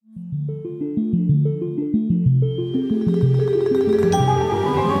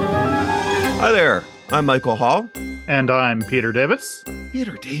Hi there, I'm Michael Hall. And I'm Peter Davis.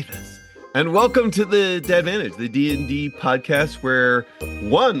 Peter Davis. And welcome to the Dadvantage, the D&D podcast where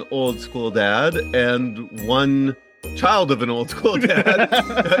one old school dad and one child of an old school dad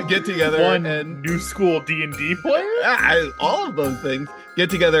get together. One and new school D&D player? All of those things get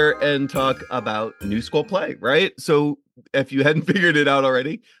together and talk about new school play, right? So if you hadn't figured it out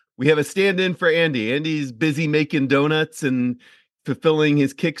already, we have a stand-in for Andy. Andy's busy making donuts and fulfilling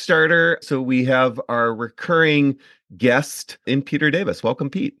his Kickstarter. So we have our recurring guest in Peter Davis. Welcome,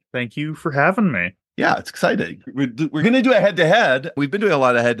 Pete. Thank you for having me. Yeah, it's exciting. We're going to do a head-to-head. We've been doing a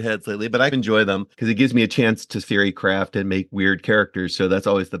lot of head-to-heads lately, but I enjoy them because it gives me a chance to theory craft and make weird characters. So that's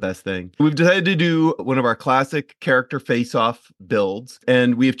always the best thing. We've decided to do one of our classic character face-off builds,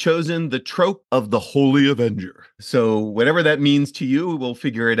 and we have chosen the trope of the Holy Avenger. So whatever that means to you, we'll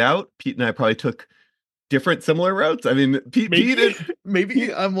figure it out. Pete and I probably took different similar routes. I mean,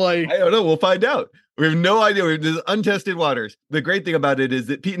 Maybe I'm like, I don't know. We'll find out. We have no idea. We're just untested waters. The great thing about it is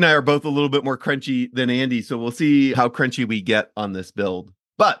that Pete and I are both a little bit more crunchy than Andy. So we'll see how crunchy we get on this build.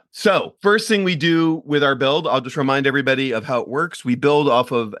 But so first thing we do with our build, I'll just remind everybody of how it works. We build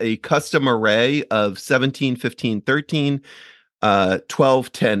off of a custom array of 17, 15, 13,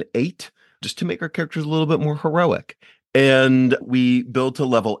 12, 10, 8, just to make our characters a little bit more heroic. And we build to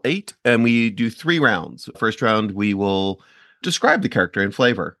level 8 and we do 3 rounds. First round, we will describe the character in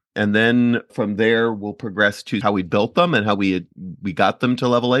flavor. And then from there, we'll progress to how we built them and how we got them to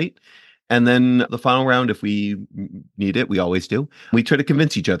level 8. And then the final round, if we need it, we always do. We try to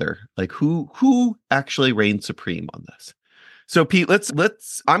convince each other, like who actually reigns supreme on this. So Pete,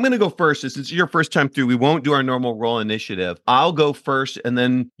 I'm going to go first. This is your first time through. We won't do our normal roll initiative. I'll go first and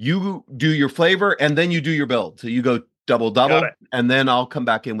then you do your flavor and then you do your build. So you go double, and then I'll come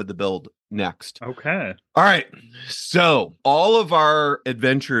back in with the build next. Okay. All right. So all of our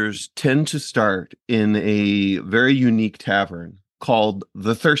adventures tend to start in a very unique tavern called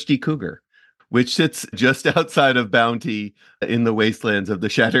the Thirsty Cougar, which sits just outside of Bounty in the wastelands of the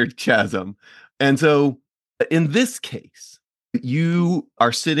Shattered Chasm. And so in this case, you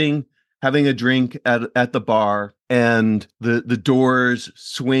are sitting having a drink at the bar and the doors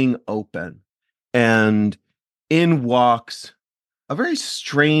swing open and in walks a very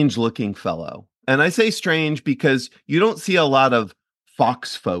strange looking fellow. And I say strange because you don't see a lot of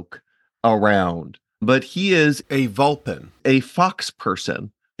fox folk around, but he is a Vulpin, a fox person.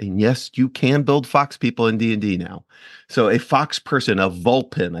 And yes, you can build fox people in D&D now. So a fox person, a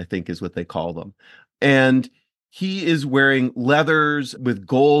Vulpin, I think is what they call them. And he is wearing leathers with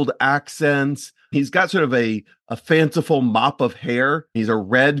gold accents. He's got sort of a fanciful mop of hair. He's a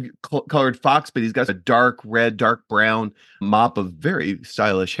red colored fox, but he's got a dark red, dark brown mop of very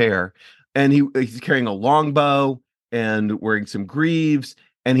stylish hair. And he's carrying a longbow and wearing some greaves.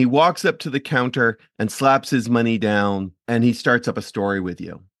 And he walks up to the counter and slaps his money down. And he starts up a story with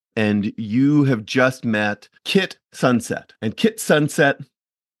you. And you have just met Kit Sunset. And Kit Sunset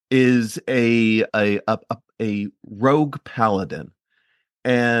is a rogue paladin.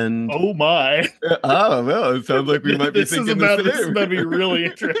 And oh my. Oh well, it sounds like we might be thinking the same. This is about to be really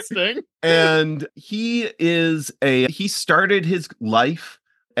interesting. And he started his life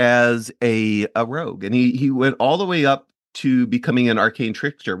as a rogue, and he went all the way up to becoming an arcane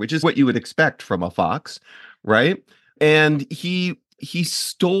trickster, which is what you would expect from a fox, right? And he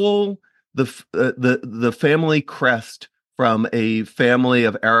stole the family crest from a family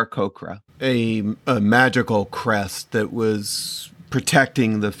of Aarakocra, a magical crest that was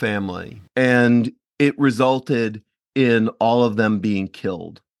protecting the family. And it resulted in all of them being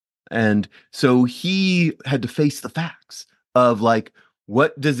killed. And so he had to face the facts of like,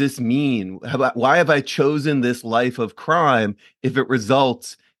 what does this mean? Why have I chosen this life of crime if it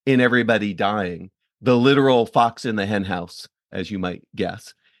results in everybody dying? The literal fox in the hen house, as you might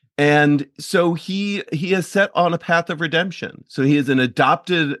guess. And so he has set on a path of redemption. So he has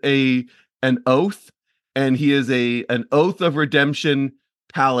adopted an oath, and he is an oath of redemption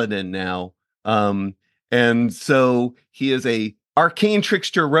paladin now. And so he is a arcane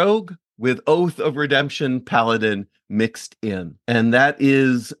trickster rogue with oath of redemption paladin mixed in. And that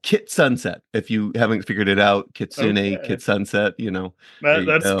is Kit Sunset. If you haven't figured it out, Kitsune, okay. Kit Sunset,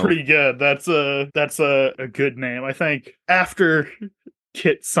 that's pretty good. That's a good name. I think after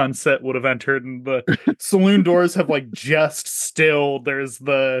Kit Sunset would have entered and the saloon doors have like just stilled.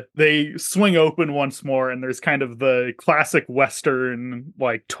 They swing open once more and there's kind of the classic Western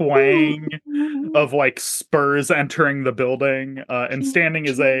like twang of like spurs entering the building. And standing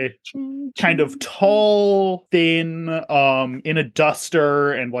is a kind of tall, thin, in a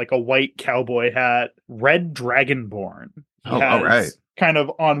duster and like a white cowboy hat, Red Dragonborn. All right. kind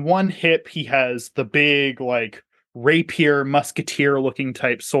of on one hip, he has the big, like, rapier, musketeer looking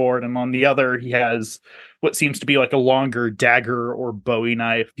type sword, and on the other, he has what seems to be like a longer dagger or bowie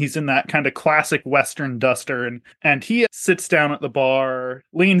knife. He's in that kind of classic Western duster, and he sits down at the bar,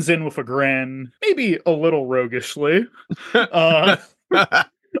 leans in with a grin, maybe a little roguishly.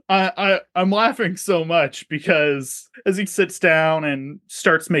 I'm laughing so much because as he sits down and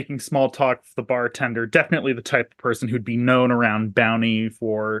starts making small talk with the bartender, definitely the type of person who'd be known around Bounty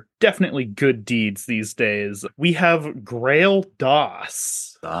for definitely good deeds these days. We have Grail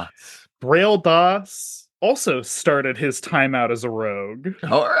Doss. Grail Doss also started his time out as a rogue.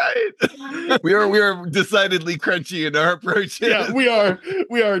 All right. we are decidedly crunchy in our approaches. Yeah, we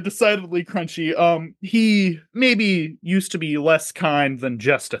are decidedly crunchy. He maybe used to be less kind than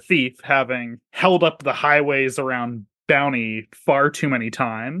just a thief, having held up the highways around Bounty far too many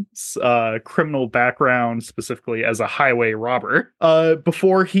times. Criminal background, specifically as a highway robber.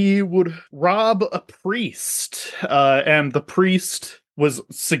 Before he would rob a priest, and the priest was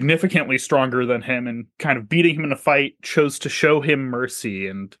significantly stronger than him, and kind of beating him in a fight, chose to show him mercy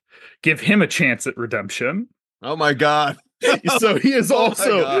and give him a chance at redemption. Oh my God. So he is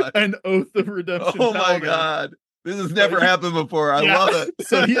also an Oath of Redemption Oh paladin. my God. This has never happened before. I love it.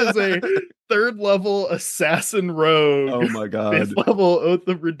 So he is a 3rd level assassin rogue. Oh my God. 5th level Oath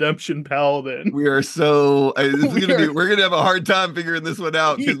of Redemption paladin. We are so we're gonna have a hard time figuring this one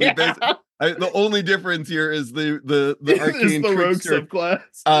out because the only difference here is the arcane rogue subclass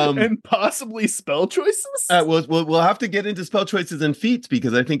and possibly spell choices. We'll have to get into spell choices and feats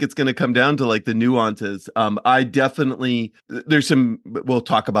because I think it's going to come down to like the nuances. I definitely we'll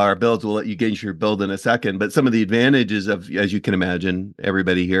talk about our builds. We'll let you get your build in a second, but some of the advantages of, as you can imagine,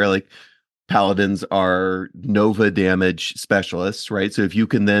 everybody here, like paladins are Nova damage specialists, right? So if you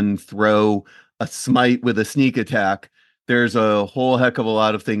can then throw a smite with a sneak attack, there's a whole heck of a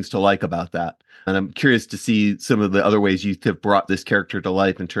lot of things to like about that. And I'm curious to see some of the other ways you have brought this character to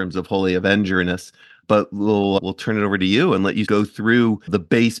life in terms of Holy Avengerness. But we'll turn it over to you and let you go through the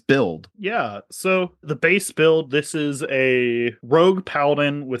base build. Yeah, so the base build, this is a rogue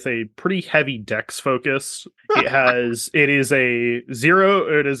paladin with a pretty heavy dex focus. It is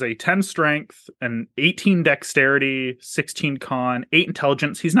a 10 strength, an 18 dexterity, 16 con, 8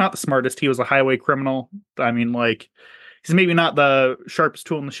 intelligence. He's not the smartest. He was a highway criminal. I mean, like, he's maybe not the sharpest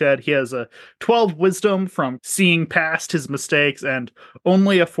tool in the shed. He has a 12 wisdom from seeing past his mistakes and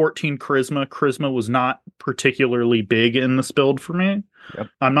only a 14 charisma. Charisma was not particularly big in this build for me. Yep.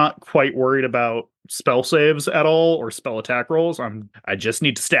 I'm not quite worried about spell saves at all or spell attack rolls. I just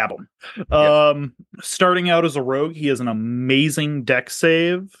need to stab him. Yep. Starting out as a rogue, he has an amazing dex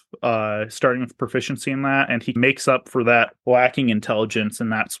save, starting with proficiency in that, and he makes up for that lacking intelligence,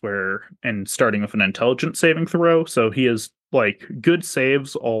 and starting with an intelligence saving throw. So he is like good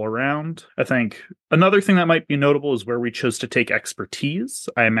saves all around. I think another thing that might be notable is where we chose to take expertise.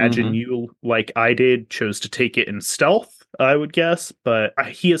 I imagine you, like I did, chose to take it in stealth, I would guess, but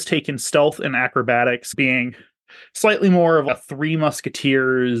he has taken stealth and acrobatics, being slightly more of a Three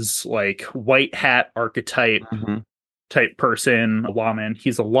Musketeers, like white hat archetype type person, a lawman.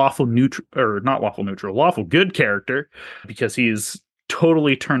 He's a lawful good character because he's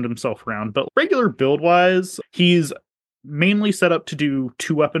totally turned himself around. But regular build wise, he's mainly set up to do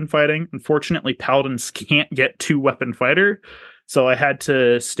 2-weapon fighting. Unfortunately, paladins can't get 2-weapon fighter, so I had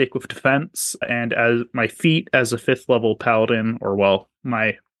to stick with defense. And as my feat as a 5th level paladin,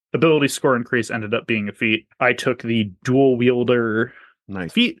 my ability score increase ended up being a feat, I took the dual wielder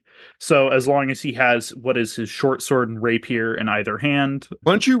feat. So as long as he has what is his short sword and rapier in either hand.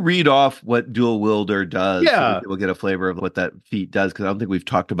 Why don't you read off what dual wielder does? Yeah. So we'll get a flavor of what that feat does, because I don't think we've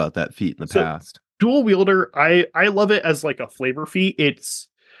talked about that feat in the past. Dual wielder, I love it as like a flavor feat. It's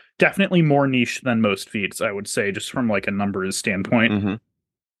definitely more niche than most feats, I would say, just from like a numbers standpoint.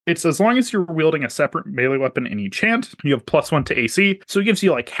 It's as long as you're wielding a separate melee weapon in each hand, you have +1 to AC. So it gives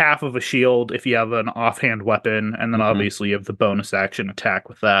you like half of a shield if you have an offhand weapon. And then obviously you have the bonus action attack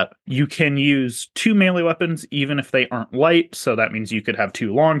with that. You can use 2 melee weapons, even if they aren't light. So that means you could have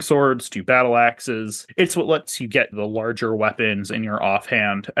 2 long swords, 2 battle axes. It's what lets you get the larger weapons in your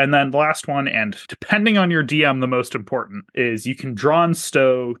offhand. And then the last one, and depending on your DM, the most important, is you can draw and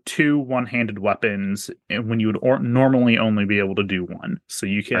stow 2 one-handed weapons when you would normally only be able to do 1. So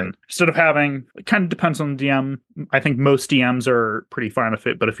you can, instead of having, it kind of depends on the DM. I think most DMs are pretty fine with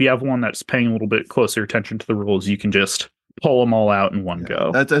it, but if you have one that's paying a little bit closer attention to the rules, you can just pull them all out in one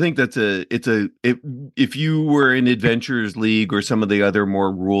go. If you were in Adventures League or some of the other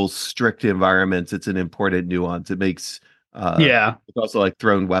more rules strict environments, it's an important nuance. It makes Yeah. It's also like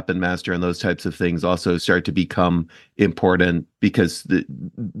thrown weapon master and those types of things also start to become important because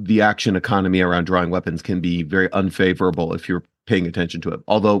the action economy around drawing weapons can be very unfavorable if you're paying attention to it.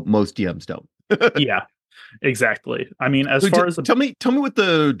 Although most DMs don't. Yeah. Exactly. I mean, as So far as tell me what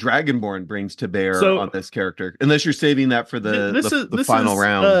the Dragonborn brings to bear on so this character, unless you're saving that for the final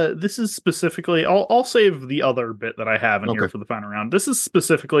round. this is specifically I'll save the other bit that I have in here Okay. for the final round. This is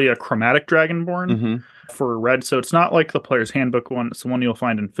specifically a chromatic Dragonborn Mm-hmm. for red, so it's not like the player's handbook one. It's the one you'll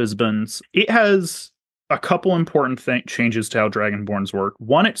find in Fizban's. It has a couple important changes to how Dragonborns work.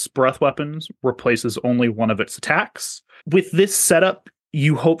 One, its breath weapons replaces only one of its attacks. With this setup,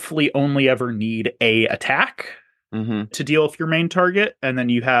 you hopefully only ever need a attack to deal with your main target, and then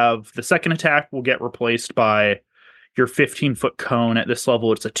you have the second attack will get replaced by your 15-foot cone. At this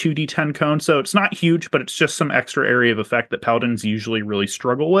level, it's a 2d10 cone, so it's not huge, but it's just some extra area of effect that paladins usually really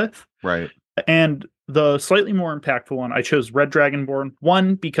struggle with. Right. And the slightly more impactful one, I chose Red Dragonborn.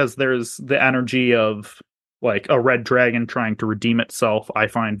 One, because there's the energy of like a red dragon trying to redeem itself, I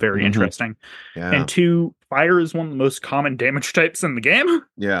find very interesting. Yeah. And two, fire is one of the most common damage types in the game.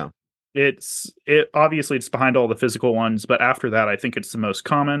 Yeah. It obviously it's behind all the physical ones, but after that, I think it's the most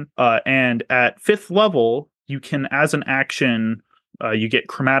common. And at 5th level, you can, as an action, you get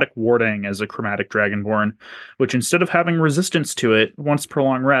chromatic warding as a chromatic Dragonborn, which instead of having resistance to it, once per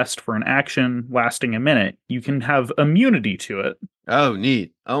long rest for an action lasting a minute, you can have immunity to it. Oh,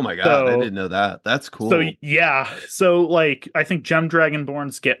 neat. Oh my God, I didn't know that. That's cool. So yeah, so like I think Gem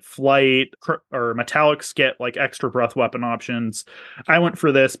Dragonborns get flight, or Metallics get like extra breath weapon options. I went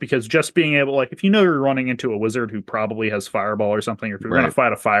for this because just being able, like, if you know you're running into a wizard who probably has fireball or something, or if you're going to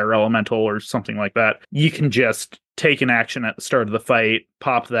fight a fire elemental or something like that, you can just take an action at the start of the fight,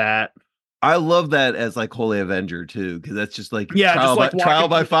 pop that. I love that as like Holy Avenger too, because that's just like trial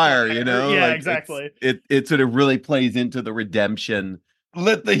by fire, you know? Yeah, like, exactly. It sort of really plays into the redemption.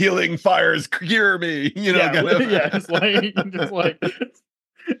 Let the healing fires cure me, you know? Yeah, kind of. Yeah, just like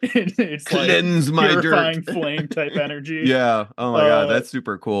it's cleanse like my purifying dirt. flame type energy. Yeah. Oh my God, that's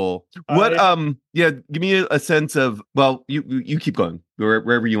super cool. What? Yeah. Give me a sense of. Well, you keep going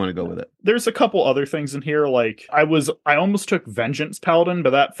wherever you want to go with it. There's a couple other things in here. Like I almost took Vengeance Paladin, but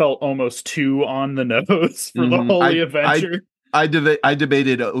that felt almost too on the nose for the Holy Avenger. I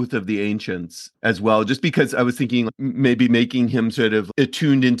debated Oath of the Ancients as well, just because I was thinking maybe making him sort of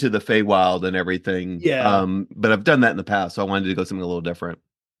attuned into the Feywild and everything. Yeah. But I've done that in the past, so I wanted to go something a little different.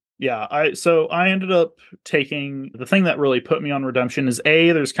 Yeah, I ended up taking the thing that really put me on redemption is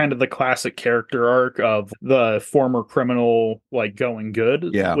there's kind of the classic character arc of the former criminal like going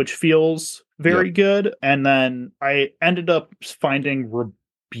good, which feels very good. And then I ended up finding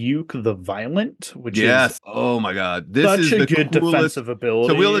Rebuke the Violent, which is oh my God, this such is a the good coolest defensive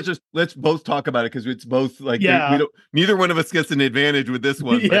ability. So let's both talk about it because it's both like neither one of us gets an advantage with this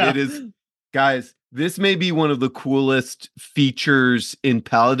one, but it is, guys. This may be one of the coolest features in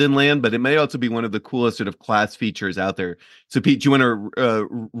Paladin land, but it may also be one of the coolest sort of class features out there. So, Pete, do you want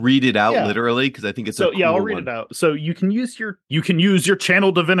to read it out literally? Because I think it's a cool I'll read it out. So you can use your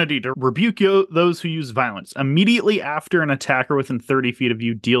channel divinity to rebuke those who use violence. Immediately after an attacker within 30 feet of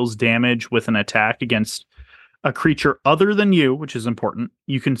you deals damage with an attack against a creature other than you, which is important,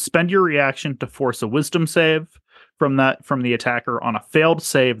 you can spend your reaction to force a wisdom save. From the attacker. On a failed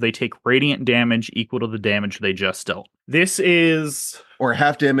save, they take radiant damage equal to the damage they just dealt. This is or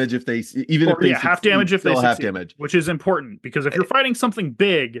half damage if they half damage if they half succeed, damage, which is important because if you're fighting something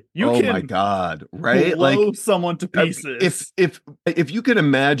big, you can my God, right? blow like someone to pieces. If you can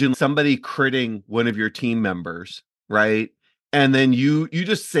imagine somebody critting one of your team members, right, and then you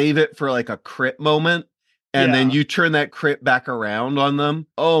just save it for like a crit moment. And then you turn that crit back around on them.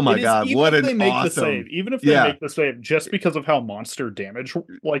 Oh my God! What an awesome! Even if they make the save, just because of how monster damage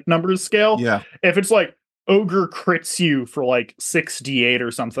like numbers scale. Yeah. If it's like ogre crits you for like 6d8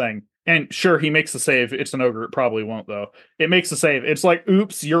 or something, and sure he makes the save. It's an ogre. It probably won't though. It makes the save. It's like,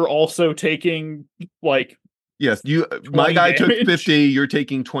 oops, you're also taking like. Yes, my guy damage. took 50, you're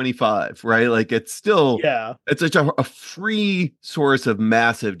taking 25, right? Like it's still it's such a free source of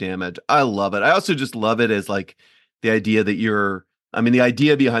massive damage. I love it. I also just love it as like the idea that the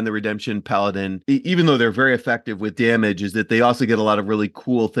idea behind the Redemption Paladin, even though they're very effective with damage, is that they also get a lot of really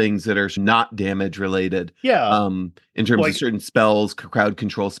cool things that are not damage related. Yeah. In terms of certain spells, crowd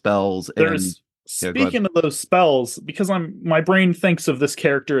control spells. Speaking of those spells, because my brain thinks of this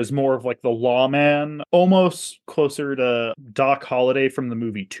character as more of like the lawman, almost closer to Doc Holliday from the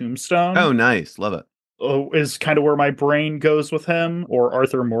movie Tombstone. Oh, nice. Love it. Is kind of where my brain goes with him, or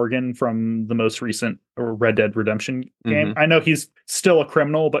Arthur Morgan from the most recent Red Dead Redemption game. I know he's still a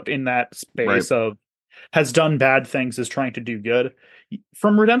criminal, but in that space of has done bad things is trying to do good.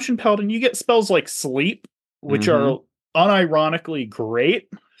 From Redemption Paladin, you get spells like Sleep, which Mm-hmm. are unironically great.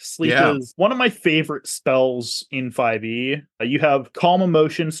 Sleep Yeah. is one of my favorite spells in 5e. You have calm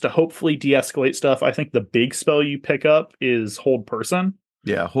emotions to hopefully de-escalate stuff. I think the big spell you pick up is Hold Person.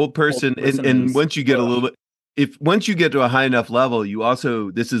 Yeah. Hold person. Person And is once you get a little bit, if once you get to a high enough level, you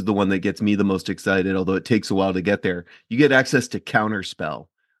also, this is the one that gets me the most excited, although it takes a while to get there. You get access to counterspell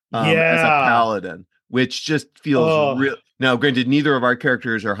as a yeah. paladin, which just feels Oh, real. Now, granted, neither of our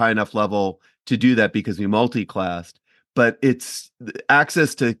characters are high enough level to do that because we multi-classed, but it's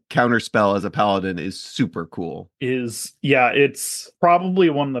access to counterspell as a paladin is super cool. it's probably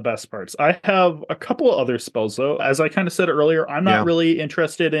one of the best parts. I have a couple of other spells though. As I kind of said earlier, I'm not Yeah. really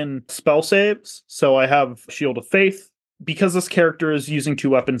interested in spell saves, so I have Shield of Faith. Because this character is using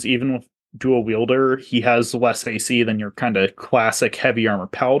two weapons, even with dual wielder, he has less AC than your kind of classic heavy armor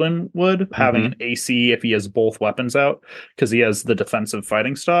paladin would, having Mm-hmm. an AC if he has both weapons out, because he has the defensive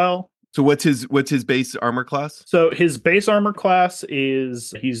fighting style. So what's his base armor class? So his base armor class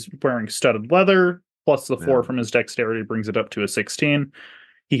is he's wearing studded leather, plus the Yeah. 4 from his dexterity brings it up to a 16.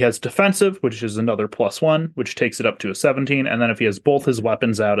 He has defensive, which is another +1, which takes it up to a 17. And then if he has both his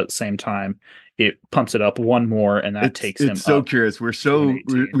weapons out at the same time, it pumps it up one more, and that takes him It's so up curious. We're to an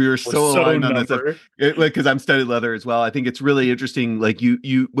so 18. we are We're so so aligned on this stuff. numbered. Because I'm studied leather as well. I think it's really interesting. Like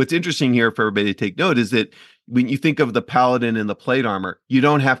you what's interesting here for everybody to take note is that when you think of the paladin and the plate armor, you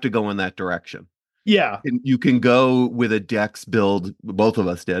don't have to go in that direction. Yeah. And you can go with a dex build. Both of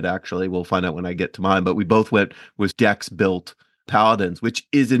us did actually. We'll find out when I get to mine, but we both went with dex built paladins, which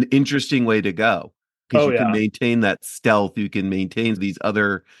is an interesting way to go because Oh, you can yeah. maintain that stealth. You can maintain these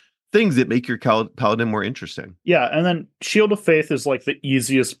other things that make your paladin more interesting. Yeah. And then Shield of Faith is like the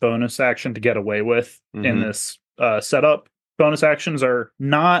easiest bonus action to get away with in Mm-hmm. this setup. Bonus actions are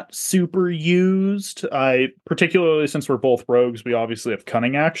not super used. Particularly since we're both rogues, we obviously have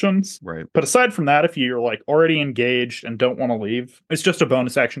cunning actions. Right. But aside from that, if you're like already engaged and don't want to leave, it's just a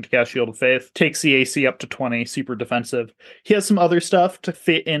bonus action to cast Shield of Faith. Takes the AC up to 20, super defensive. He has some other stuff to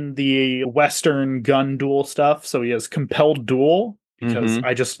fit in the Western gun duel stuff. So he has Compelled Duel, because Mm-hmm.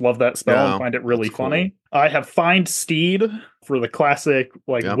 I just love that spell and Yeah, find it really that's cool. funny. I have Find Steed for the classic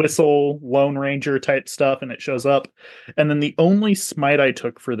like Yep. whistle Lone Ranger type stuff, and it shows up. And then the only smite I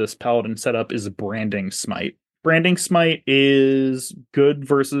took for this paladin setup is Branding Smite. Branding Smite is good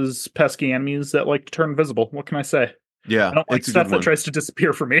versus pesky enemies that like to turn invisible. What can I say? Yeah, I don't like it's a good stuff that one. tries to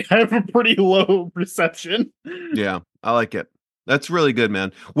disappear from me. I have a pretty low perception. Yeah, I like it. That's really good,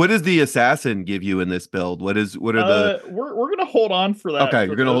 man. What does the assassin give you in this build? What are the We're gonna hold on for that Okay, for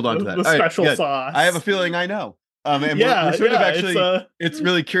you're gonna hold on to that. the All right, special good. sauce. I have a feeling I know. And we're Yeah, sort of yeah, it's actually it's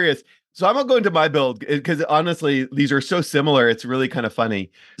really curious. So I'm gonna go into my build because honestly, these are so similar. It's really kind of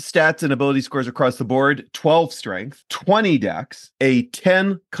funny. Stats and ability scores across the board: 12 strength, 20 dex, a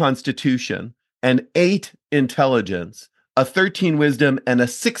 10 constitution, an 8 intelligence, a 13 wisdom, and a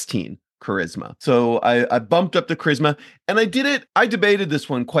 16 charisma. So I bumped up the charisma, and I debated this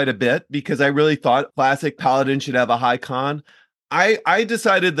one quite a bit because I really thought classic paladin should have a high con. I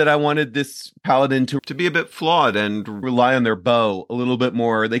decided that I wanted this paladin to be a bit flawed and rely on their bow a little bit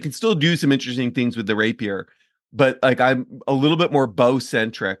more. They can still do some interesting things with the rapier, but like I'm a little bit more bow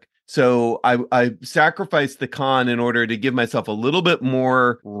centric. So I sacrificed the con in order to give myself a little bit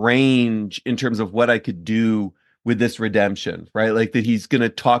more range in terms of what I could do with this redemption, right? Like that he's going to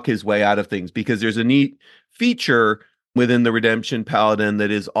talk his way out of things because there's a neat feature within the redemption paladin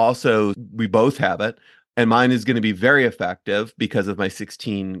that is also, we both have it, and mine is going to be very effective because of my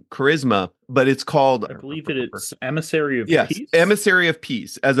 16 charisma, but it's called, I believe it's Emissary of yes, Peace. Emissary of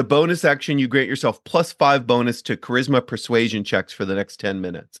Peace. As a bonus action, you grant yourself +5 bonus to charisma persuasion checks for the next 10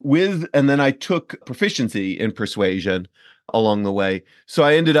 minutes. And then I took proficiency in persuasion along the way. So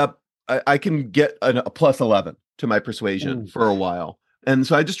I ended up, I can get a +11 to my persuasion for a while. And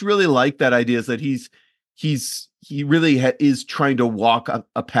so I just really like that idea is that he really is trying to walk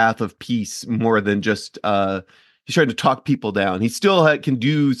a path of peace more than just he's trying to talk people down. He still can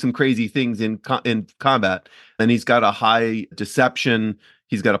do some crazy things in combat, and he's got a high deception.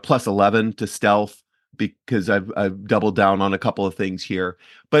 He's got a +11 to stealth because I've doubled down on a couple of things here.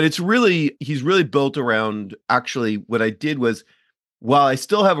 But he's really built around. Actually, what I did was, while I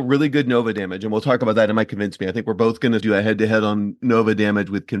still have a really good Nova damage, and we'll talk about that in my Convince Me. I think we're both going to do a head-to-head on Nova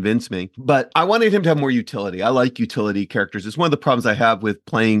damage with Convince Me. But I wanted him to have more utility. I like utility characters. It's one of the problems I have with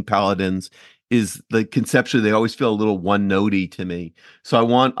playing Paladins is the conceptually they always feel a little one-notey to me. So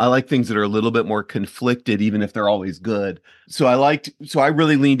I like things that are a little bit more conflicted, even if they're always good. So I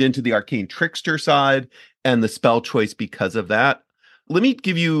really leaned into the Arcane Trickster side and the spell choice because of that. Let me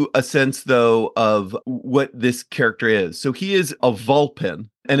give you a sense, though, of what this character is. So he is a Vulpin,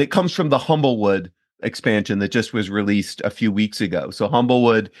 and it comes from the Humblewood expansion that just was released a few weeks ago. So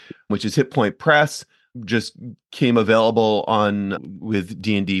Humblewood, which is Hit Point Press, just came available on with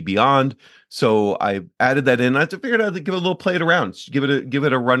D&D Beyond. So I added that in. I figured I'd give it a little play it around, give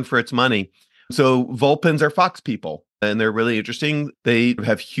it a run for its money. So Vulpins are fox people, and they're really interesting. They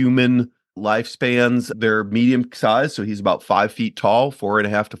have human lifespans. They're medium size, so he's about 5 feet tall,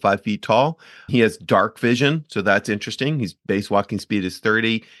 4.5 to 5 feet tall. He has dark vision, so that's interesting. His base walking speed is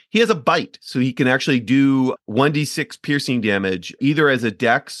 30. He has a bite, so he can actually do 1d6 piercing damage either as a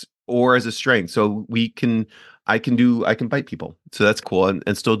dex or as a strength. So I can bite people. So that's cool,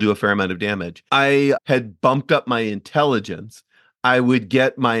 and still do a fair amount of damage. I had bumped up my intelligence. I would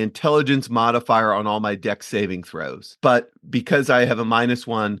get my intelligence modifier on all my dex saving throws. But because I have a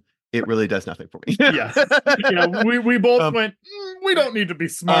 -1, it really does nothing for me. Yes. Yeah, we both went, we don't need to be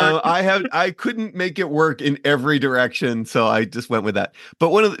smart. I couldn't make it work in every direction, so I just went with that.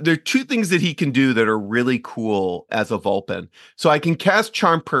 But there are two things that he can do that are really cool as a Vulpin. So I can cast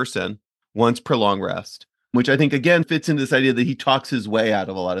Charm Person once per long rest, which I think again fits into this idea that he talks his way out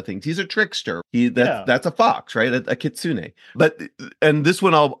of a lot of things. He's a trickster. That's a fox, right? A kitsune. And this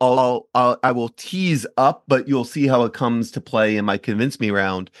one I will tease up, but you'll see how it comes to play in my Convince Me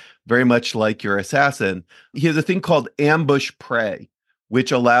round. Very much like your assassin. He has a thing called Ambush Prey,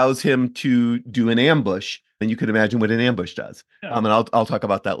 which allows him to do an ambush. And you can imagine what an ambush does. Yeah. And I'll talk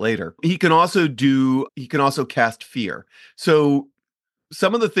about that later. He can also cast Fear. So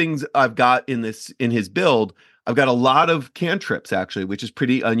some of the things I've got in his build, I've got a lot of cantrips actually, which is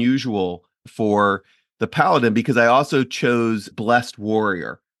pretty unusual for the paladin because I also chose Blessed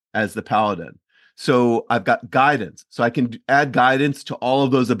Warrior as the paladin. So I've got guidance. So I can add guidance to all of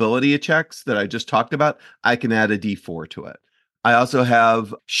those ability checks that I just talked about. I can add a D4 to it. I also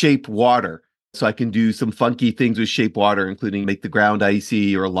have Shape Water. So I can do some funky things with Shape Water, including make the ground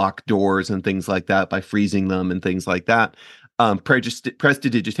icy or lock doors and things like that by freezing them and things like that.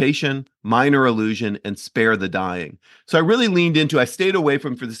 Prestidigitation, Minor Illusion, and Spare the Dying. So I stayed away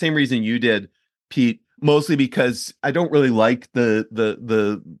from, for the same reason you did, Pete, mostly because I don't really like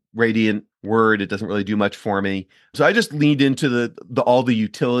the Radiant word. It doesn't really do much for me. So I just leaned into all the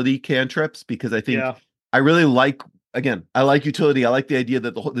utility cantrips because I think I really like, again, I like utility. I like the idea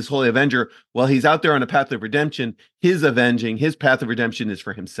that this Holy Avenger, while he's out there on a path of redemption, his path of redemption is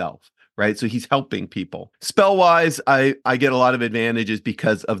for himself. Right. So he's helping people. Spell wise, I get a lot of advantages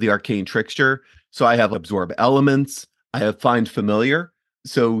because of the Arcane Trickster. So I have Absorb Elements. I have Find Familiar.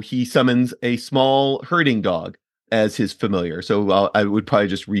 So he summons a small herding dog as his familiar. So I would probably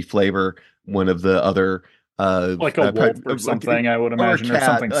just reflavor one of the other like a wolf or something, I would imagine, or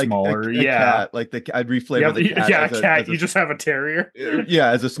something smaller. A cat, I'd reflavor the cat. Yeah, a cat. You just have a terrier. Yeah,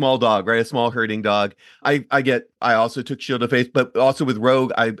 as a small dog, right? A small herding dog. I also took Shield of Faith, but also with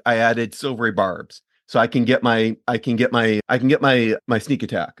Rogue, I added Silvery Barbs. So I can get my sneak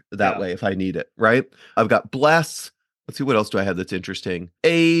attack that way if I need it, right? I've got Bless. Let's see, what else do I have that's interesting?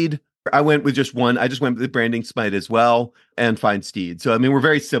 Aid. I went with just one. I just went with Branding Smite as well and Find Steed. So I mean, we're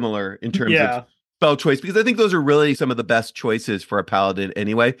very similar in terms of spell choice because I think those are really some of the best choices for a paladin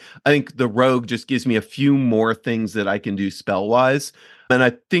anyway. I think the Rogue just gives me a few more things that I can do spell wise, and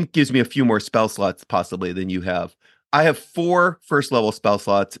I think gives me a few more spell slots possibly than you have. I have 4 first level spell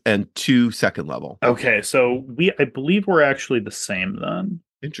slots and 2 second level. Okay, so I believe we're actually the same then.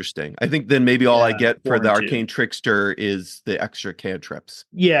 Interesting. I think then maybe all I get for the Arcane Trickster is the extra cantrips.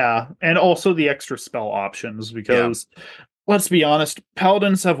 Yeah, and also the extra spell options because let's be honest,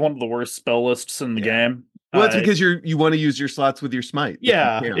 paladins have one of the worst spell lists in the game. Well, it's because you want to use your slots with your smite.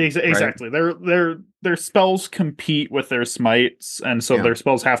 Yeah, exactly. Right? Their spells compete with their smites, and so their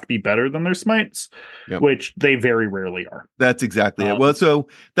spells have to be better than their smites, which they very rarely are. That's exactly it. Well, so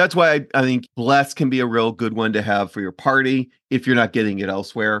that's why I think Bless can be a real good one to have for your party if you're not getting it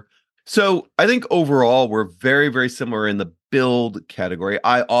elsewhere. So I think overall we're very, very similar in the build category.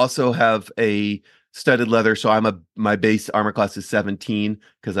 I also have a studded leather, so my base armor class is 17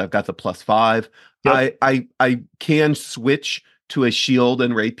 because I've got the +5. Yep. I can switch to a shield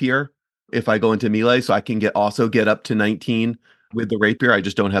and rapier if I go into melee, so I can get up to 19 with the rapier. I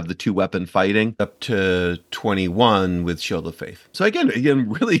just don't have the 2-weapon fighting. Up to 21 with Shield of Faith. So again,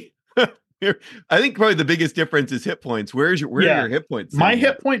 really I think probably the biggest difference is hit points. Where are your hit points? My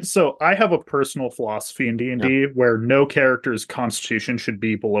hit points. So I have a personal philosophy in D&D where no character's constitution should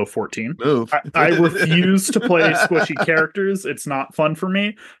be below 14. Move. I refuse to play squishy characters. It's not fun for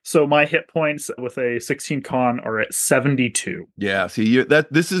me. So my hit points with a 16 con are at 72. Yeah. See,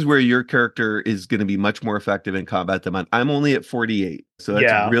 this is where your character is going to be much more effective in combat than mine. I'm only at 48, so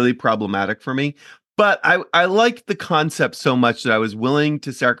that's really problematic for me. But I like the concept so much that I was willing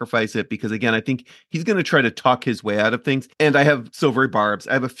to sacrifice it because, again, I think he's going to try to talk his way out of things. And I have silvery barbs.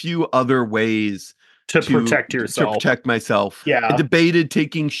 I have a few other ways to protect yourself. To protect myself. Yeah. I debated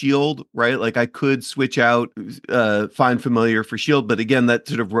taking shield, right? Like I could switch out find familiar for shield. But again, that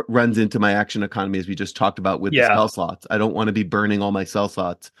sort of runs into my action economy as we just talked about with the spell slots. I don't want to be burning all my spell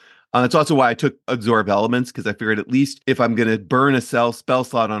slots. It's also why I took absorb elements, because I figured at least if I'm going to burn a spell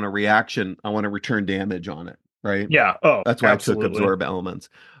slot on a reaction, I want to return damage on it, right? Yeah. Oh, that's why I took absorb elements.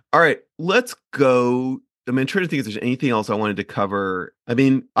 All right, let's go. I'm trying to think if there's anything else I wanted to cover. I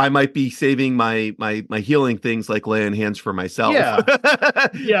mean, I might be saving my healing things like lay on hands for myself. Yeah.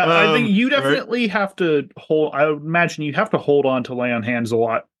 I think you definitely have to hold. I would imagine you have to hold on to lay on hands a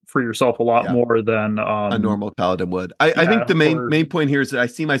lot for yourself, a lot more than a normal paladin would. I think the main point here is that I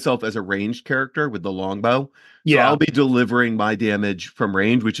see myself as a ranged character with the longbow. So I'll be delivering my damage from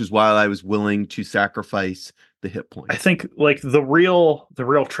range, which is why I was willing to sacrifice the hit points. I think like the real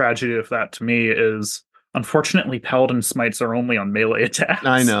tragedy of that to me is, unfortunately, paladin smites are only on melee attacks.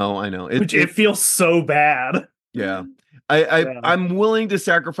 I know. It feels so bad. Yeah. I'm willing to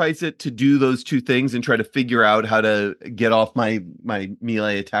sacrifice it to do those two things and try to figure out how to get off my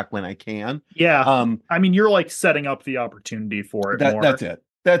melee attack when I can. Yeah. I mean, you're like setting up the opportunity for it more. That's it.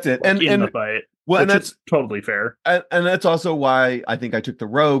 Like and in the fight. Well, and that's totally fair. And that's also why I think I took the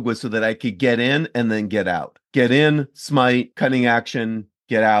rogue, was so that I could get in and then get out. Get in, smite, cunning action,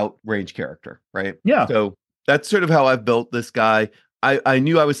 get out, range character, right? Yeah. So that's sort of how I've built this guy. I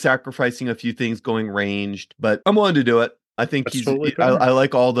knew I was sacrificing a few things going ranged, but I'm willing to do it. I think I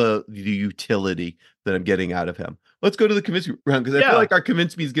like all the utility that I'm getting out of him. Let's go to the convince me round, because I feel like our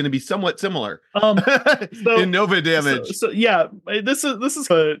convince me is going to be somewhat similar in Nova damage. This is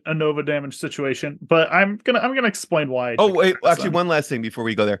a Nova damage situation, but I'm gonna explain why. Actually, one last thing before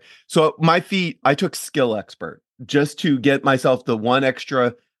we go there. So my feat, I took skill expert just to get myself the one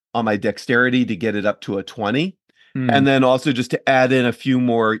extra on my dexterity to get it up to a 20. And then also just to add in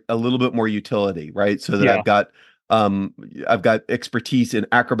a little bit more utility, right? So that I've got expertise in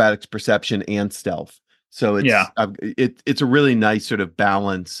acrobatics, perception, and stealth. So it's a really nice sort of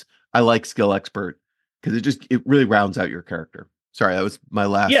balance. I like skill expert because it really rounds out your character. Sorry, that was my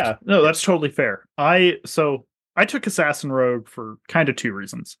last. Yeah, no, that's totally fair. I took assassin rogue for kind of two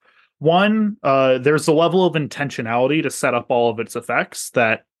reasons. One, there's a level of intentionality to set up all of its effects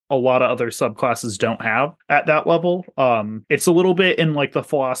that a lot of other subclasses don't have at that level. It's a little bit in like the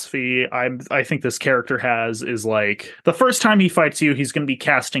philosophy I think this character has is like the first time he fights you, he's going to be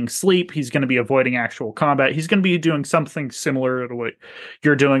casting sleep. He's going to be avoiding actual combat. He's going to be doing something similar to what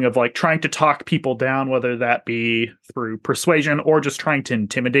you're doing of like trying to talk people down, whether that be through persuasion or just trying to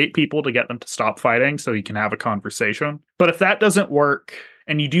intimidate people to get them to stop fighting so he can have a conversation. But if that doesn't work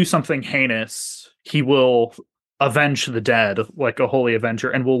and you do something heinous, he will avenge the dead like a holy avenger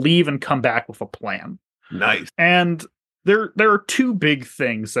and will leave and come back with a plan. Nice. And there are two big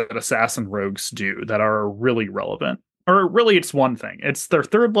things that assassin rogues do that are really relevant. Or really, it's one thing. It's their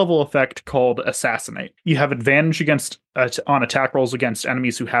third level effect called assassinate. You have advantage against on attack rolls against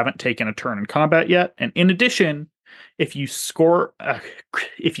enemies who haven't taken a turn in combat yet. And in addition, if you score a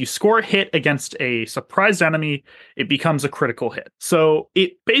hit against a surprised enemy, it becomes a critical hit. So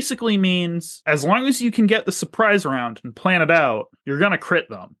it basically means as long as you can get the surprise round and plan it out, you're gonna crit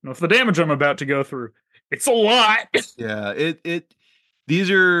them. Now, with the damage I'm about to go through, it's a lot. Yeah, these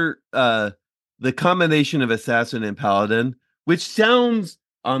are the combination of assassin and paladin, which sounds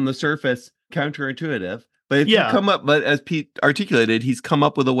on the surface counterintuitive, but if you come up, but as Pete articulated, he's come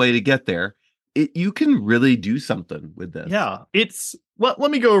up with a way to get there. You can really do something with this. Yeah,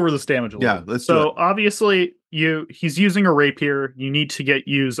 let me go over this damage a little. Yeah, let's do it. So obviously he's using a rapier. You need to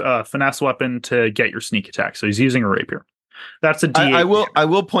use a finesse weapon to get your sneak attack. So he's using a rapier. That's a D8. I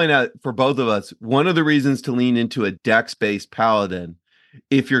will point out for both of us, one of the reasons to lean into a dex-based paladin,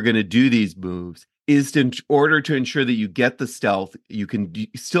 if you're going to do these moves, is in order to ensure that you get the stealth. You can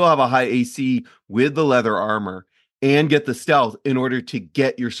still have a high AC with the leather armor and get the stealth in order to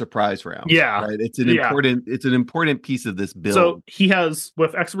get your surprise round. Yeah. Right. It's an important piece of this build. So he has,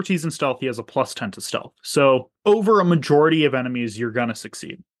 with expertise in stealth, he has a +10 to stealth. So over a majority of enemies, you're going to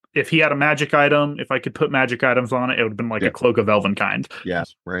succeed. If he had a magic item, if I could put magic items on it, it would have been like a Cloak of Elvenkind. Yeah,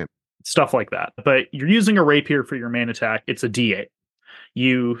 right. stuff like that. But you're using a rapier for your main attack. It's a D8.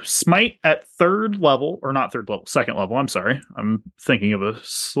 You smite at third level, or not third level, second level. I'm sorry. I'm thinking of a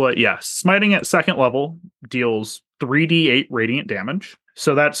slight. Yeah, smiting at second level deals 3d8 radiant damage.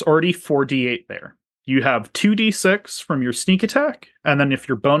 So that's already 4d8 there. You have 2d6 from your sneak attack, and then if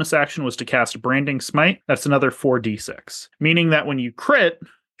your bonus action was to cast Branding Smite, that's another 4d6. Meaning that when you crit,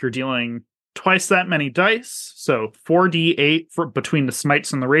 you're dealing twice that many dice. So 4d8 for between the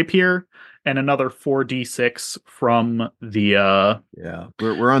smites and the rapier, and another 4d6 from the yeah.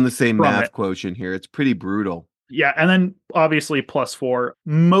 We're on the same math quotient here. It's pretty brutal. Yeah, and then obviously +4.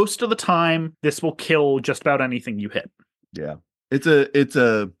 Most of the time, this will kill just about anything you hit. Yeah. It's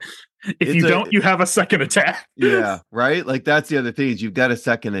a if you don't, you have a second attack. Yeah, right? Like that's the other thing is you've got a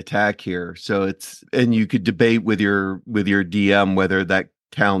second attack here. So and you could debate with your DM whether that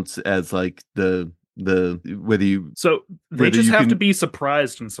counts as like the whether you they just have to be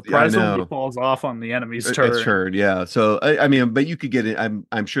surprised, and surprisingly falls off on the enemy's turn. It's turn, yeah. So I mean, but you could get it.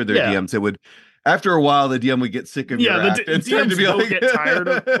 I'm sure there are DMs that would. After a while, the DM would get sick of your act. The DMs will get tired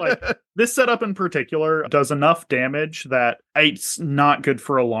of like this setup in particular does enough damage that it's not good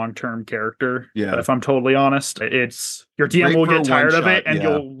for a long-term character. Yeah, if I'm totally honest, it's your DM will get tired of it, and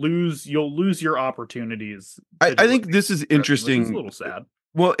you'll lose your opportunities. I think this is interesting. It's a little sad.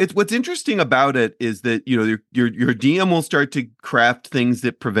 Well, what's interesting about it is that your DM will start to craft things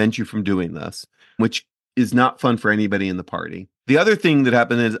that prevent you from doing this, which is not fun for anybody in the party. The other thing that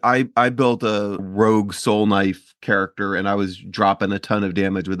happened is I built a rogue soul knife character, and I was dropping a ton of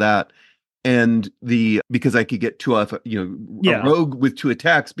damage with that. And because I could get two off, a rogue with 2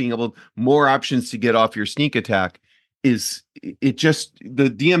 attacks, being able more options to get off your sneak attack the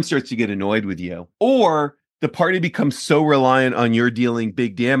DM starts to get annoyed with you, or the party becomes so reliant on your dealing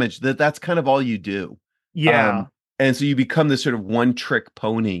big damage that's kind of all you do. Yeah. And so you become this sort of one trick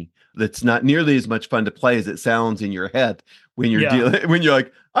pony that's not nearly as much fun to play as it sounds in your head when you're dealing, when you're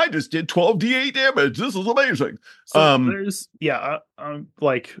like, I just did 12 d8 damage. This is amazing. So there's,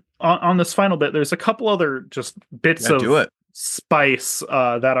 like on this final bit, there's a couple other just bits of spice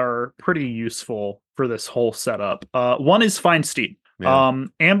that are pretty useful for this whole setup. One is Find Steed. Yeah.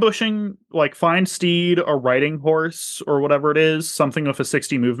 Ambushing, like Find Steed, a riding horse, or whatever it is, something with a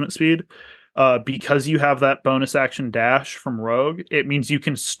 60 movement speed. Because you have that bonus action dash from Rogue, it means you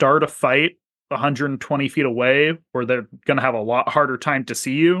can start a fight 120 feet away where they're going to have a lot harder time to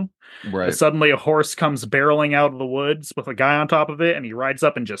see you. Right. And suddenly a horse comes barreling out of the woods with a guy on top of it, and he rides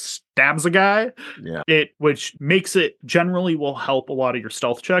up and just stabs a guy. Yeah. Which makes it generally will help a lot of your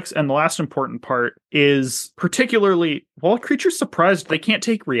stealth checks. And the last important part is particularly while a creature's surprised, they can't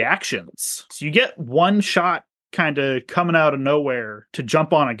take reactions. So you get one shot kind of coming out of nowhere to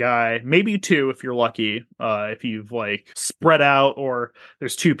jump on a guy, maybe 2 if you're lucky, if you've like spread out or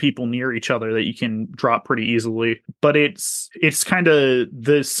there's 2 people near each other that you can drop pretty easily. But it's kind of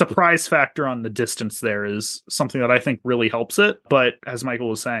the surprise factor on the distance there is something that I think really helps it. But as Michael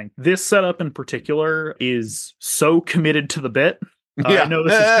was saying, this setup in particular is so committed to the bit. I know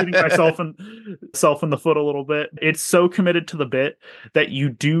this is shooting myself in the foot a little bit. It's so committed to the bit that you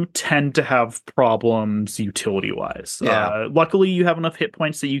do tend to have problems utility-wise. Yeah. Luckily, you have enough hit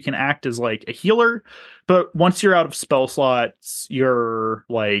points that you can act as like a healer, but once you're out of spell slots, you're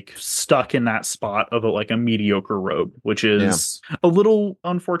like stuck in that spot of a mediocre rogue, which is a little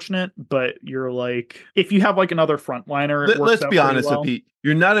unfortunate, but you're like, if you have like another frontliner, let's be honest with Pete.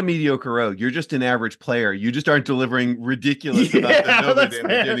 You're not a mediocre rogue. You're just an average player. You just aren't delivering ridiculous amounts of Nova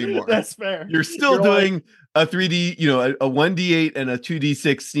damage anymore. That's fair. You're still doing a 3D, a 1d8 and a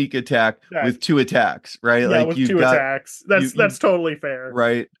 2d6 sneak attack with 2 attacks, right? Yeah, like with 2 attacks. That's totally fair.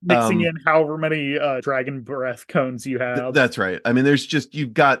 Right. Mixing in however many dragon breath cones you have. That's right. I mean,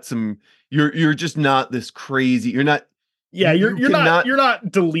 you've got some, you're just not this crazy. You're not. Yeah, you're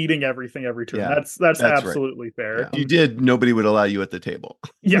not deleting everything every turn. Yeah, that's absolutely right. Fair. Yeah. If you did, nobody would allow you at the table.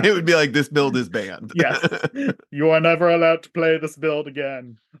 Yeah. It would be like, this build is banned. Yes. You are never allowed to play this build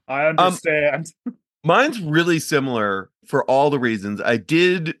again. I understand. Mine's really similar for all the reasons.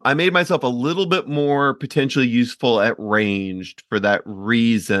 I made myself a little bit more potentially useful at ranged for that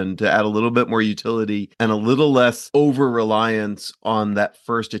reason, to add a little bit more utility and a little less over-reliance on that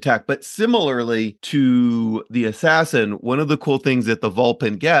first attack. But similarly to the assassin, one of the cool things that the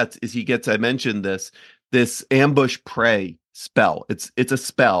Vulpin gets is I mentioned this ambush prey spell. It's a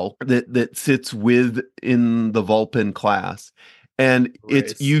spell that sits within the Vulpin class. And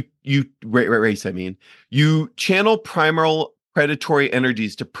race. Race, I mean, you channel primal predatory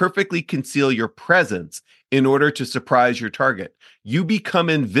energies to perfectly conceal your presence in order to surprise your target. You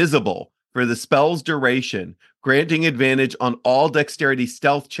become invisible for the spell's duration, granting advantage on all dexterity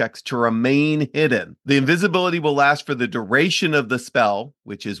stealth checks to remain hidden. The invisibility will last for the duration of the spell,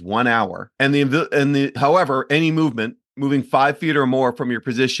 which is 1 hour. However, any moving 5 feet or more from your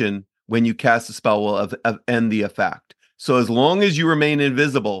position when you cast the spell will end the effect. So as long as you remain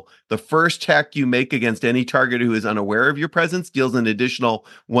invisible, the first check you make against any target who is unaware of your presence deals an additional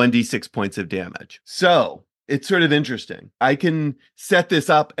 1d6 points of damage. So it's sort of interesting. I can set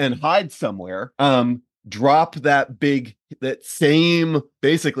this up and hide somewhere, drop basically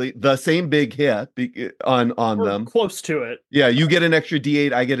the same big hit on them. Close to it. Yeah, you get an extra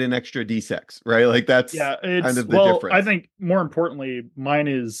D8, I get an extra D6, right? Like that's kind of the difference. I think more importantly, mine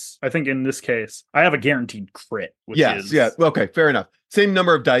is, I think in this case, I have a guaranteed crit. Okay, fair enough. Same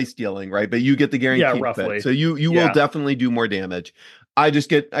number of dice dealing, right? But you get the guaranteed roughly. crit. So you will definitely do more damage. I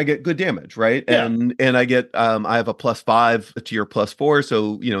get good damage, right? Yeah. And I get I have a +5 to your +4,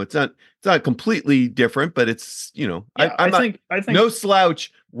 so it's not completely different, but it's I think no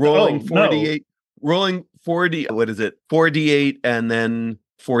slouch rolling 48, rolling 40. What is it? 4d8 and then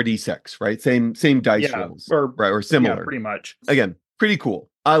 4d6, right? Same dice rolls, or similar, pretty much. Again, pretty cool.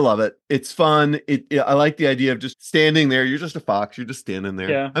 I love it. It's fun. I like the idea of just standing there. You're just a fox. You're just standing there.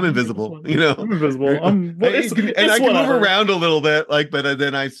 Yeah. I'm invisible. I'm invisible. I can move around a little bit, but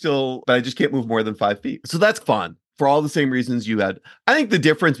then I just can't move more than 5 feet. So that's fun for all the same reasons you had. I think the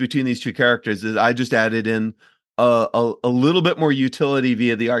difference between these two characters is I just added in a little bit more utility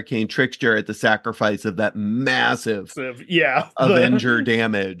via the arcane trickster at the sacrifice of that massive Avenger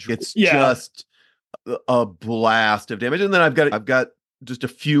damage. It's just a blast of damage, and then I've got just a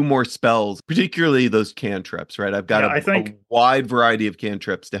few more spells, particularly those cantrips, right? I've got a wide variety of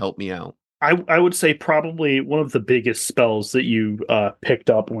cantrips to help me out. I would say probably one of the biggest spells that you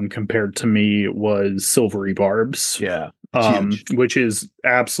picked up when compared to me was Silvery Barbs. Yeah. Which is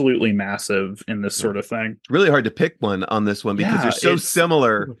absolutely massive in this sort of thing. It's really hard to pick one on this one because they're so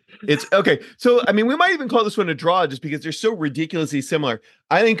similar. It's okay. So, I mean, we might even call this one a draw just because they're so ridiculously similar.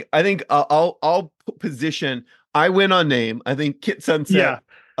 I think I'll position. I win on name. I think Kit Sunset.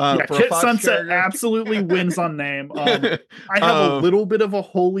 Kit Sunset absolutely wins on name. I have a little bit of a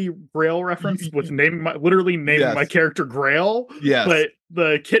Holy Grail reference with naming my character Grail. Yes. But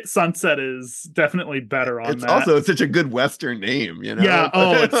the Kit Sunset is definitely better on that. It's such a good Western name, Yeah.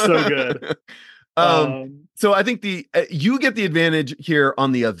 Oh, it's so good. So I think you get the advantage here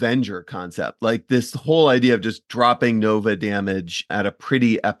on the Avenger concept, like this whole idea of just dropping Nova damage at a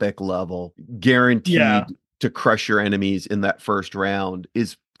pretty epic level, guaranteed to crush your enemies in that first round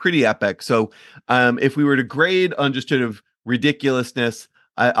is pretty epic. So if we were to grade on just sort of ridiculousness,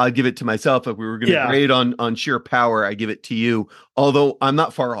 I'll give it to myself. If we were going to grade on sheer power, I give it to you, although I'm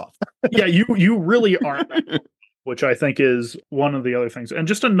not far off. You really aren't, which I think is one of the other things. And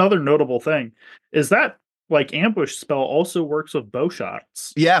just another notable thing is that like ambush spell also works with bow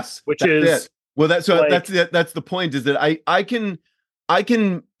shots. Yes. Which is well, that's the point, is that I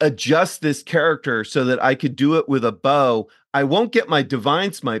can adjust this character so that I could do it with a bow. I won't get my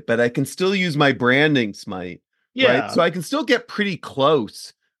divine smite, but I can still use my branding smite. Yeah. Right? So I can still get pretty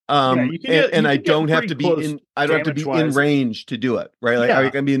close. I don't have to be in range to do it. Right. Like I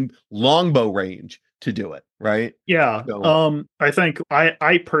can be in longbow range to do it. Right. Yeah. So, I think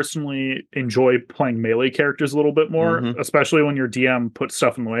I personally enjoy playing melee characters a little bit more, especially when your DM puts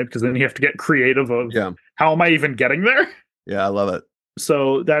stuff in the way, because then you have to get creative of how am I even getting there? Yeah, I love it.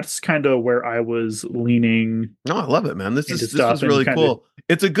 So that's kind of where I was leaning. No, I love it, man. This is really cool.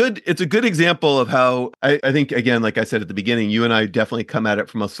 It's a good example of how I think, again, like I said at the beginning, you and I definitely come at it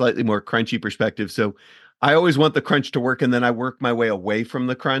from a slightly more crunchy perspective. So I always want the crunch to work, and then I work my way away from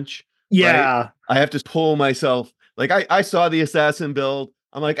the crunch. Yeah. Right? I have to pull myself. Like I saw the assassin build.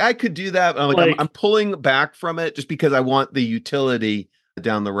 I'm like, I could do that. But I'm pulling back from it just because I want the utility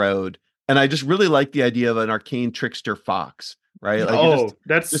down the road. And I just really like the idea of an arcane trickster fox. Right? Like,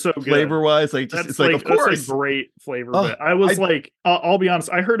 that's so good. Flavor wise, like it's like of course, that's a great flavor. But I was I'll be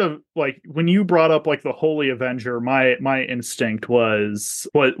honest. I heard of like when you brought up like the Holy Avenger. My instinct was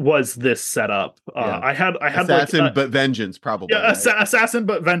this setup. I had Assassin but Vengeance probably. Yeah, right? Assassin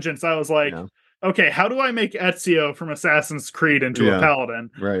but Vengeance. I was like, okay, how do I make Ezio from Assassin's Creed into a paladin?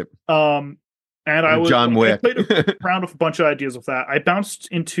 Right. And I John Wick. I played around with a bunch of ideas with that. I bounced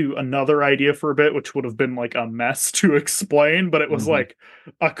into another idea for a bit, which would have been like a mess to explain, but it was like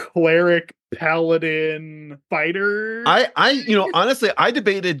a cleric paladin fighter. Honestly, I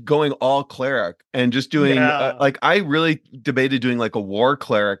debated going all cleric and just doing I really debated doing like a war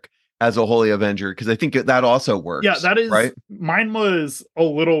cleric as a Holy Avenger, because I think that also works. Yeah, that is right. Mine was a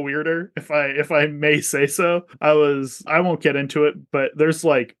little weirder, if I may say so. I won't get into it, but there's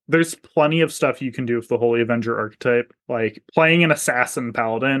plenty of stuff you can do with the Holy Avenger archetype. Like playing an assassin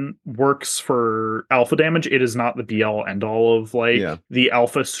paladin works for alpha damage. It is not the be all end all of the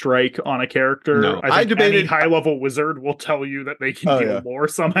alpha strike on a character. No, I think any high level wizard will tell you that they can deal more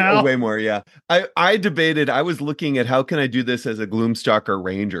somehow. Way more, yeah. I debated. I was looking at how can I do this as a Gloomstalker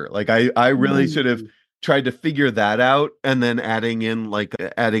Ranger. Like I really sort of tried to figure that out, and then adding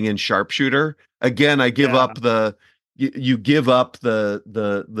in sharpshooter. Again, I give up you give up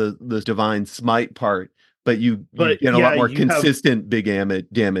the divine smite part, but you get a lot more consistent big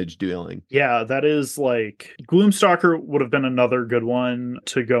damage dealing. Yeah, that is Gloomstalker would have been another good one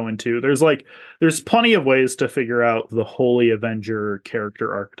to go into. There's plenty of ways to figure out the Holy Avenger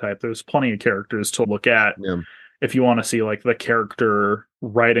character archetype. There's plenty of characters to look at. Yeah. If you want to see the character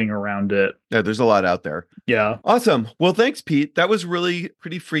writing around it. Yeah, there's a lot out there. Yeah. Awesome. Well, thanks, Pete. That was really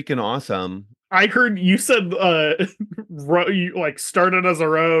pretty freaking awesome. I heard you said you started as a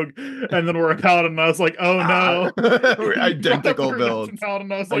rogue and then we're a paladin, and I was like, oh no. We're identical builds.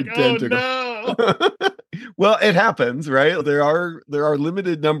 Paladin, I was like, identical. Oh no. Well, it happens, right? There are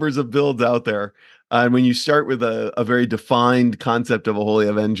limited numbers of builds out there. And when you start with a very defined concept of a Holy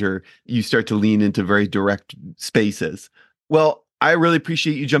Avenger, you start to lean into very direct spaces. Well, I really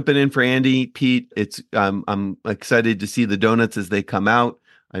appreciate you jumping in for Andy, Pete. I'm excited to see the donuts as they come out.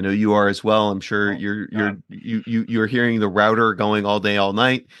 I know you are as well. I'm sure you're hearing the router going all day, all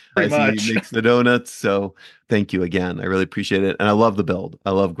night as he makes the donuts. So thank you again. I really appreciate it, and I love the build.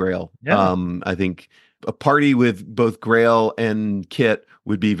 I love Grail. Yeah. I think a party with both Grail and Kit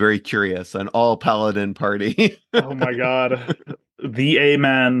would be very curious. An all paladin party. Oh my god, the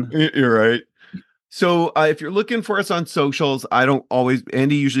amen. You're right. So if you're looking for us on socials,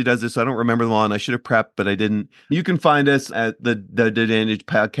 Andy usually does this. So I don't remember them all, and I should have prepped, but I didn't. You can find us at the Dadvantage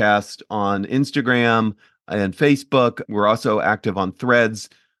podcast on Instagram and Facebook. We're also active on Threads.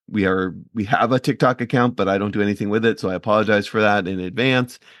 We have a TikTok account, but I don't do anything with it. So I apologize for that in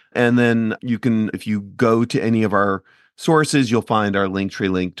advance. And then if you go to any of our sources, you'll find our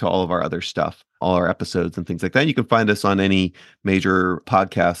Linktree link to all of our other stuff, all our episodes and things like that. You can find us on any major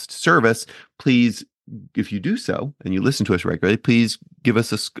podcast service. Please, if you do so and you listen to us regularly, please give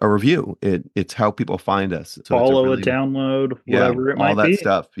us a review. It's how people find us. So follow, a download, whatever it might be. All that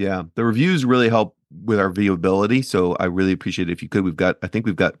stuff. Yeah. The reviews really help with our viewability. So I really appreciate it if you could. I think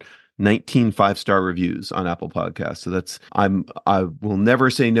we've got 19 5-star reviews on Apple Podcasts. So I will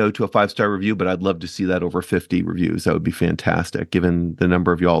never say no to a 5-star review, but I'd love to see that over 50 reviews. That would be fantastic, given the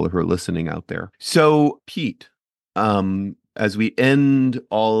number of y'all who are listening out there. So Pete, as we end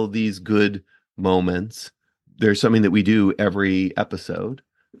all of these good moments, there's something that we do every episode.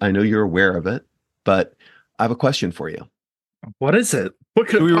 I know you're aware of it, but I have a question for you. What is it? What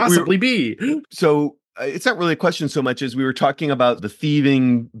could it possibly be? So it's not really a question so much as we were talking about the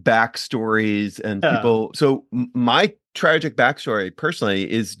thieving backstories and people. So my tragic backstory personally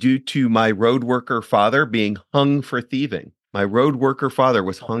is due to my road worker father being hung for thieving. My road worker father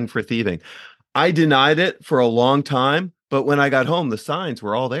was hung for thieving. I denied it for a long time, but when I got home, the signs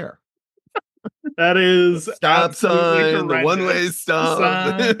were all there. That is stop sign, the one-way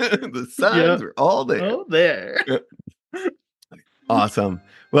stop, the signs are all there. Oh, there. Awesome.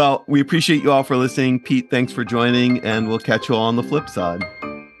 Well, we appreciate you all for listening. Pete, thanks for joining, and we'll catch you all on the flip side.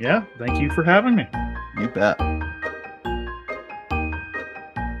 Yeah, thank you for having me. You bet.